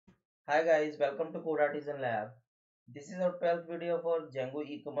Hi guys, welcome to Code Artisan Lab. This is our 12th video for Django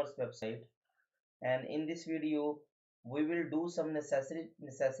e-commerce website, and in this video we will do some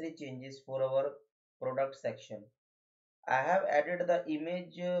necessary changes for our product section. I have added the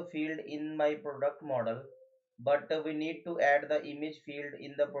image field in my product model, but we need to add the image field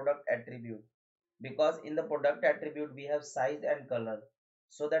in the product attribute, because in the product attribute we have size and color,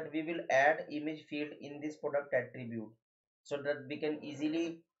 so that we will add image field in this product attribute so that we can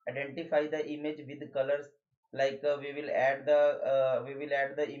easily identify the image with the colors. Like we will add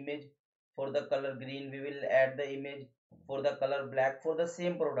the image for the color green, we will add the image for the color black for the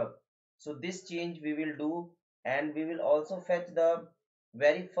same product. So this change we will do, and we will also fetch the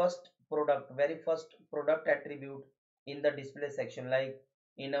very first product attribute in the display section, like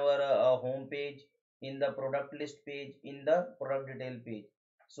in our home page, in the product list page, in the product detail page.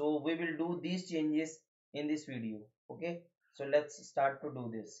 So we will do these changes in this video. Okay, so let's start to do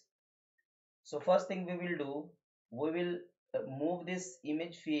this. So first thing we will do, we will move this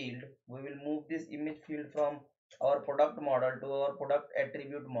image field, from our product model to our product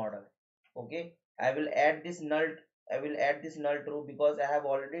attribute model. Okay, I will add this null true, because I have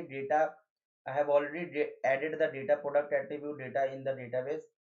already added the data product attribute data in the database,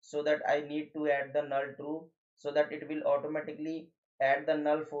 so that I need to add the null true, so that it will automatically add the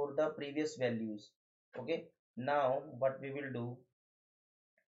null for the previous values. Okay, now what we will do,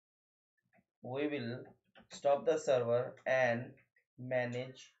 we will stop the server and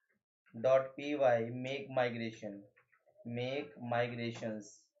manage.py make migrations.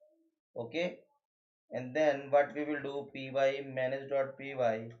 Okay, and then what we will do, py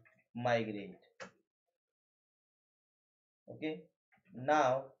manage.py migrate. Okay,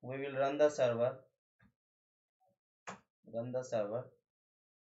 now we will run the server.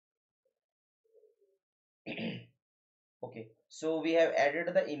 Okay, so we have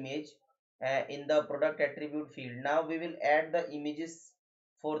added the image in the product attribute field. Now we will add the images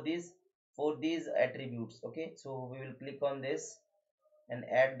for these attributes. Okay, so we will click on this and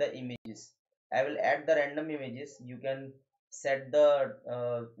add the images. I will add the random images. You can add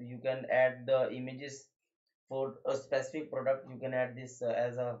the images for a specific product. You can add this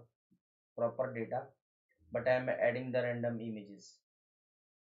as a proper data, but I am adding the random images.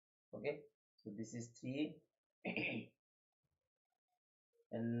 Okay, so this is 3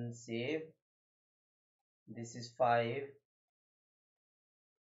 and save. This is 5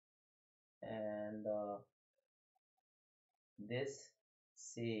 and this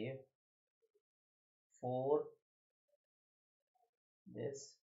save. 4,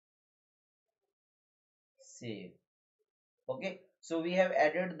 this save. Okay, so we have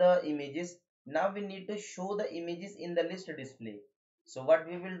added the images. Now we need to show the images in the list display. So what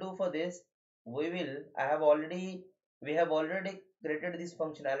we will do for this, we have already created this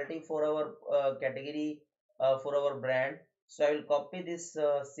functionality for our category, for our brand. So I will copy this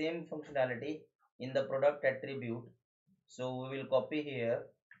same functionality in the product attribute. So we will copy here.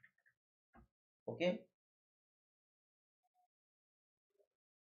 Okay,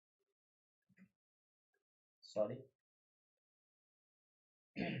 sorry.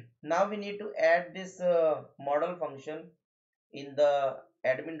 Now we need to add this model function in the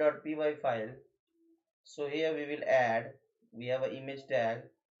admin.py file. So here we have an image tag.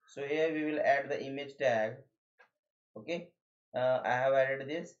 So here we will add the image tag. Okay, I have added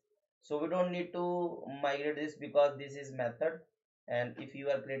this. So we don't need to migrate this, because this is method, and if you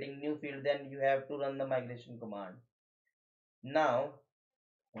are creating new field, then you have to run the migration command. Now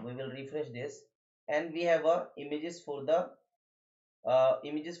we will refresh this, and we have images for the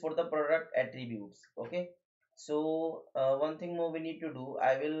product attributes. Okay, so one thing more we need to do,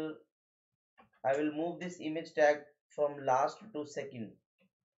 I will move this image tag from last to second.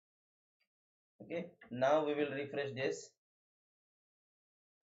 Okay, now we will refresh this.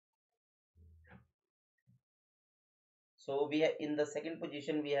 So we are in the second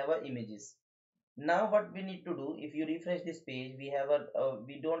position, we have our images. Now what we need to do, if you refresh this page, we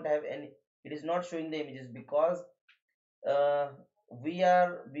don't have any, it is not showing the images, because uh, we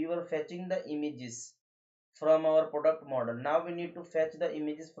were fetching the images from our product model. Now we need to fetch the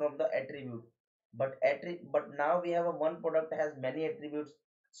images from the attribute, but now we have a one product has many attributes,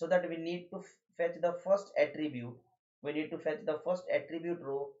 so that we need to fetch the first attribute. We need to fetch the first attribute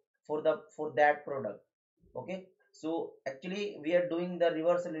row for that product. Okay, so actually we are doing the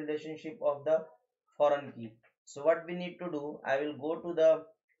reverse relationship of the foreign key. So what we need to do, I will go to the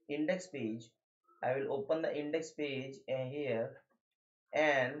index page. I will open the index page here,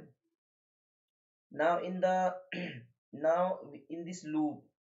 and now in the in this loop,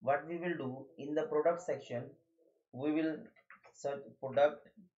 what we will do, in the product section, we will search product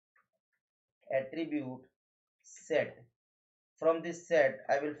attribute set. From this set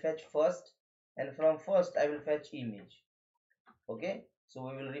I will fetch first, and from first I will fetch image. Okay, so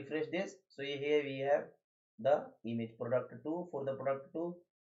we will refresh this. So here we have the image product 2. For the product 2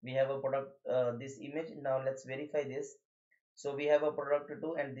 we have a product, this image. Now let's verify this. So we have a product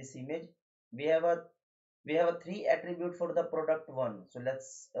 2 and this image. We have a three attribute for the product 1. So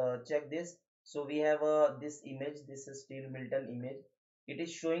let's check this. So we have this image. This is steel Milton image. It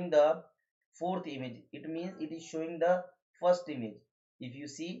is showing the fourth image. It means it is showing the first image. If you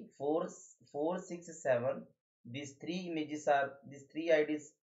see 4, 6, 7, these three images are, these three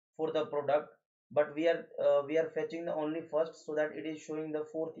IDs for the product, but we are fetching the only first, so that it is showing the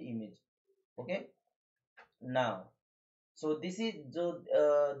fourth image. Okay, now, so this is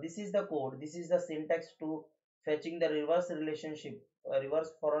the code, this is the syntax to fetching the reverse relationship,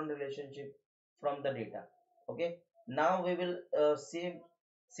 reverse foreign relationship from the data. Okay, now we will same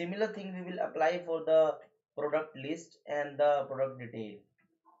similar thing we will apply for the product list and the product detail.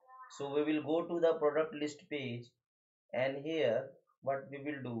 So we will go to the product list page, and here what we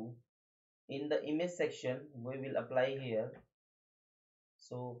will do, in the image section we will apply here.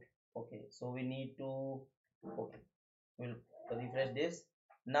 So okay, so we need to, okay, we'll refresh this.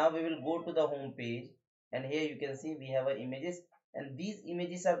 Now we will go to the home page, and here you can see we have images, and these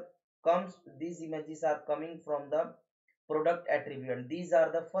images are coming from the product attribute, and these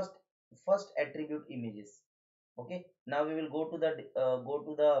are the first attribute images. Okay, now we will go to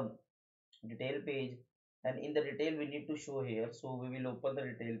the detail page, and in the detail we need to show here. So we will open the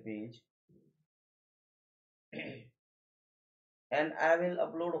detail page, and I will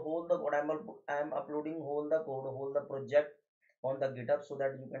upload whole the code. I'm uploading whole the code, whole the project on the GitHub, so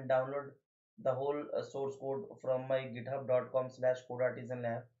that you can download the whole source code from my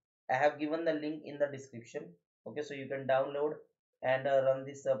github.com/codeartisanlab. I have given the link in the description. Okay, so you can download and run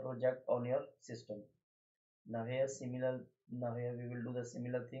this project on your system. Now here similar, now here we will do the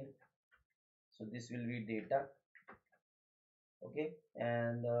similar thing. So this will be data. Okay,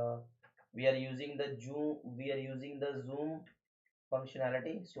 and we are using the zoom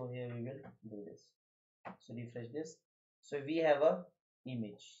functionality. So here we will do this. So refresh this. So we have a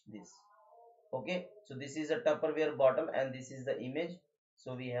image, this. Okay, so this is a Tupperware bottle, and this is the image.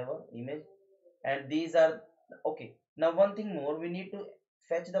 So we have a image, and these are, okay. Now one thing more, we need to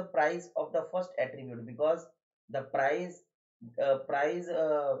fetch the price of the first attribute, because the price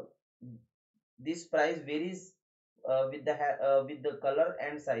this price varies with the color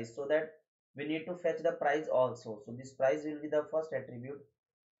and size, so that we need to fetch the price also. So this price will be the first attribute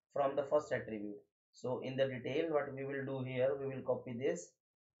from the first attribute. So in the detail, what we will do here, we will copy this.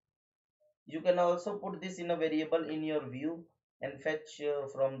 You can also put this in a variable in your view and fetch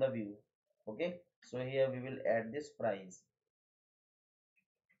from the view. Okay, so here we will add this price.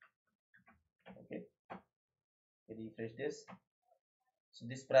 Okay, refresh this. So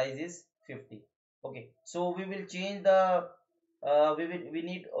this price is 50. Okay, so we will change the we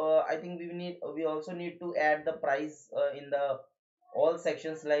need we also need to add the price in the all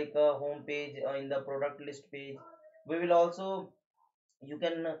sections, like home page, in the product list page. We will also, you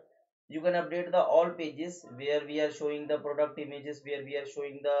can update the all pages where we are showing the product images, where we are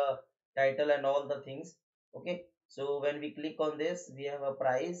showing the title and all the things. Okay, so when we click on this, we have a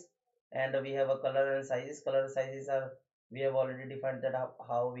price, and we have a color and sizes. Color sizes are, we have already defined that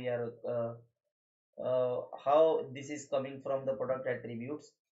how we are how this is coming from the product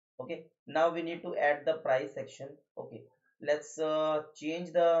attributes. Okay, now we need to add the price section. Okay, let's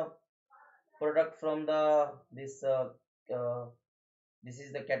change the product from the uh, this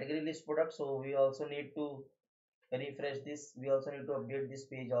is the category list product. So we also need to refresh this, we also need to update this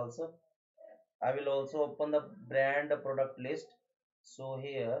page also. I will also open the brand product list. So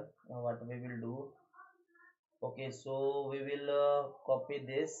here what we will do, okay, so we will copy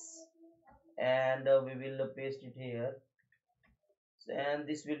this, and we will paste it here. And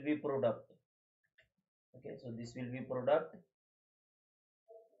this will be product. Okay, so this will be product.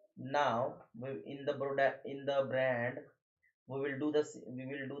 Now in the product, in the brand, we will do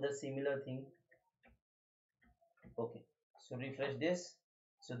the similar thing. Okay, so refresh this.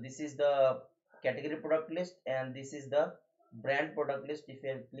 So this is the category product list, and this is the brand product list. If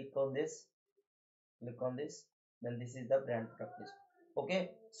I click on this, then this is the brand product list.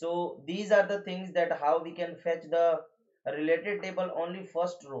 Okay, so these are the things that how we can fetch the related table only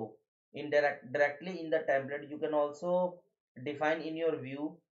first row in directly in the template. You can also define in your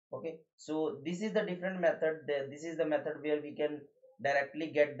view. Okay, so this is the different method there. This is the method where we can directly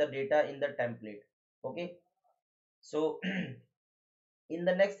get the data in the template. Okay, so in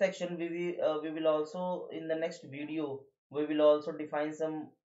the next section we will also, in the next video we will also define some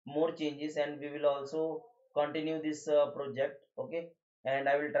more changes, and we will also continue this project. Okay, and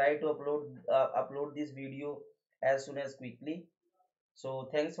I will try to upload this video as soon as quickly. So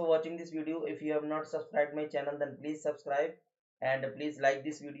thanks for watching this video. If you have not subscribed my channel, then please subscribe, and please like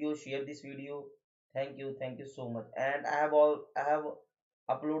this video, share this video. Thank you so much. And I have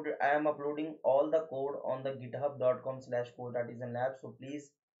uploaded I am uploading all the code on the github.com/code artisan lab. So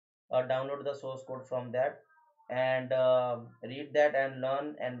please download the source code from that, and read that and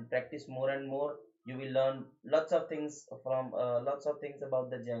learn and practice more and more. You will learn lots of things about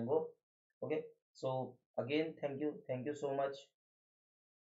the Django. Okay, so again, thank you so much.